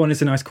 Popcorn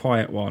is a nice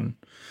quiet one.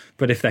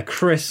 But if they're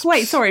crisps...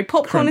 Wait, sorry,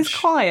 popcorn is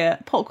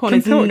quiet. Popcorn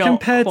is not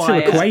compared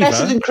quiet. To a quaver. It's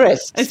better than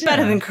crisps. It's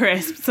better than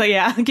crisps. So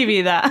yeah, I'll give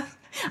you that.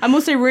 I'm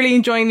also really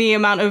enjoying the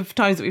amount of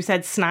times that we've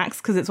said snacks,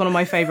 because it's one of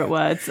my favourite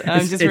words.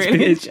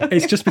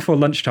 It's just before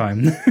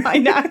lunchtime. I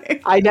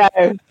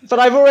know. But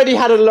I've already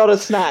had a lot of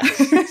snacks.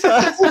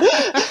 So.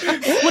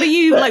 What are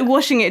you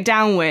washing it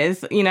down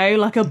with?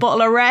 Like a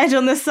bottle of red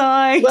on the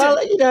side? Well,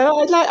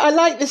 I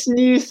like this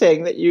new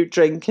thing that you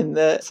drink in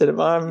the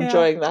cinema. I'm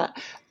enjoying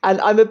that. And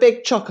I'm a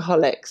big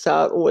chocoholic, so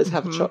I'll always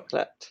have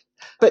chocolate.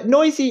 But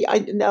noisy, I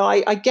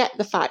get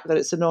the fact that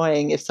it's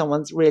annoying if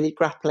someone's really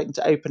grappling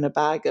to open a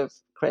bag of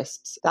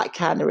crisps. That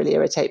can really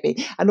irritate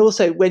me. And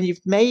also, when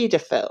you've made a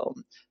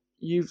film,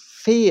 you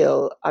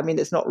feel, I mean,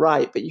 it's not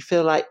right, but you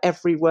feel like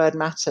every word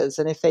matters.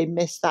 And if they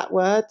miss that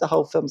word, the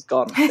whole film's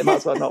gone. They might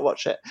as well not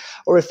watch it.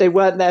 Or if they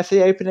weren't there for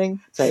the opening,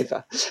 it's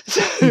over.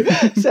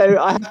 So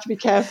I have to be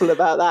careful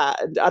about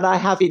that. And I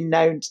have been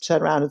known to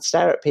turn around and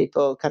stare at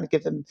people, kind of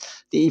give them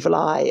the evil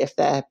eye if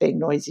they're being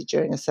noisy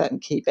during a certain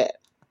key bit.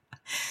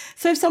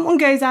 So if someone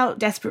goes out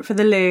desperate for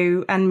the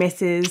loo and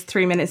misses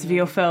 3 minutes of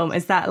your film,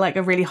 is that like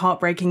a really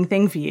heartbreaking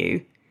thing for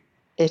you?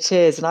 It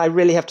is, and I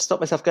really have to stop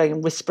myself going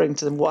and whispering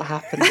to them what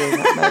happened during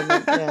that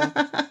moment.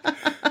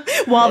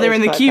 Yeah. While they're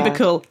in the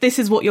cubicle, bad. This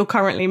is what you're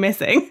currently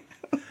missing.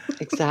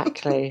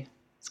 Exactly.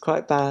 It's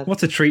quite bad.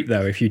 What a treat,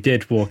 though, if you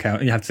did walk out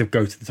and you had to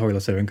go to the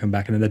toilet and come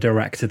back, and then the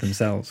director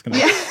themselves kind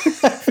of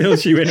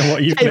fills you in on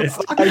what you've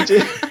missed. I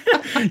do.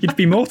 You'd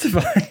be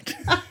mortified.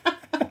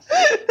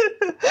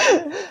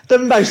 The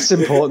most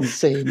important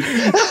scene.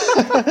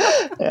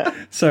 Yeah.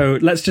 So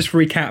let's just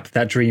recap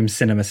that dream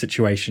cinema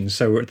situation.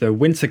 So we're at the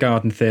Winter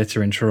Garden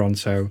Theatre in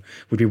Toronto.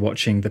 We'd be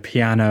watching The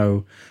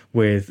Piano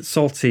with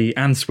salty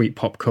and sweet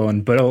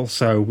popcorn, but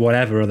also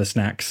whatever other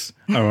snacks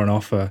are on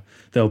offer.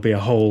 There'll be a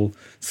whole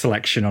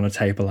selection on a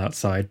table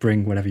outside.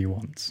 Bring whatever you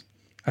want.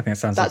 I think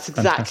that's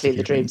exactly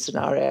the dream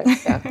scenario.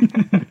 Yeah.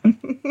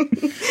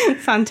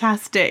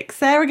 Fantastic.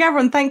 Sarah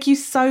Gavron, thank you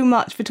so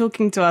much for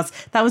talking to us.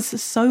 That was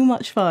so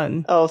much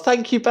fun. Oh,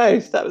 thank you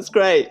both. That was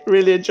great.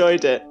 Really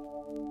enjoyed it.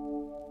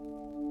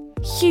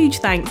 Huge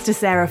thanks to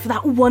Sarah for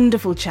that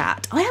wonderful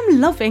chat. I am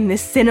loving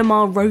this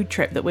cinema road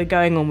trip that we're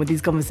going on with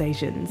these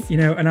conversations. You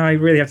know, and I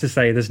really have to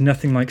say, there's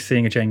nothing like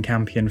seeing a Jane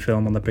Campion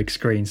film on the big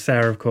screen.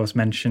 Sarah, of course,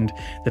 mentioned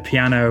The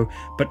Piano,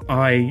 but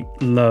I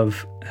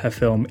love her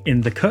film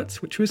In the Cut,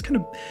 which was kind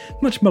of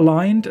much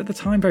maligned at the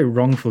time, very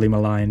wrongfully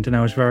maligned, and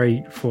I was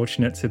very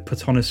fortunate to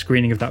put on a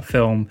screening of that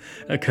film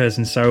at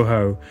Curzon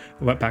Soho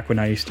back when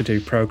I used to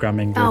do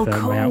programming with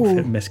my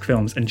outfit Misc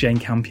Films, and Jane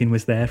Campion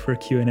was there for a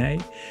Q&A,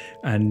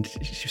 and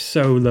she's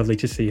so lovely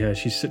to see her.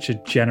 She's such a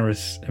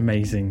generous,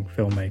 amazing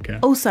filmmaker.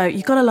 Also,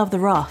 you gotta love the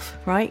Ruff,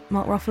 right?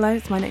 Mark Ruffalo,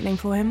 it's my nickname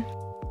for him.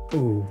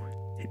 Ooh,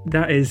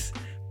 that is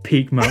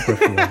peak Mark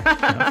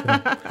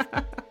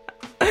Ruffalo.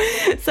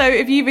 So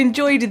if you've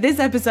enjoyed this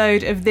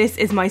episode of This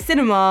Is My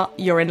Cinema,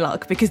 you're in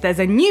luck, because there's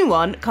a new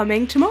one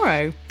coming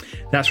tomorrow.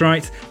 That's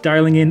right,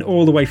 dialing in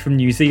all the way from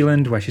New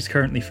Zealand, where she's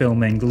currently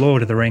filming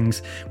Lord of the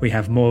Rings, we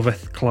have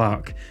Morveth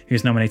Clark,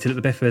 who's nominated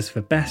at the BIFAs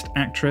for Best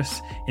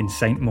Actress in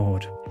Saint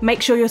Maud.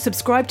 Make sure you're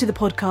subscribed to the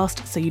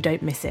podcast so you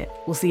don't miss it.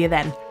 We'll see you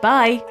then.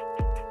 Bye!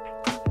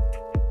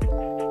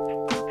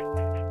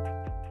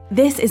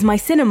 This Is My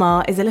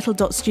Cinema is a Little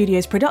Dot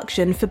Studios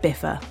production for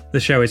BIFA. The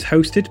show is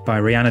hosted by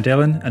Rihanna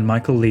Dillon and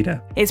Michael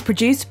Leader. It's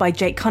produced by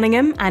Jake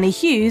Cunningham, Annie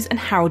Hughes and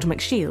Harold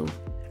McShiel.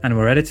 And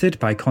we're edited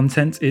by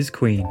Content is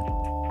Queen.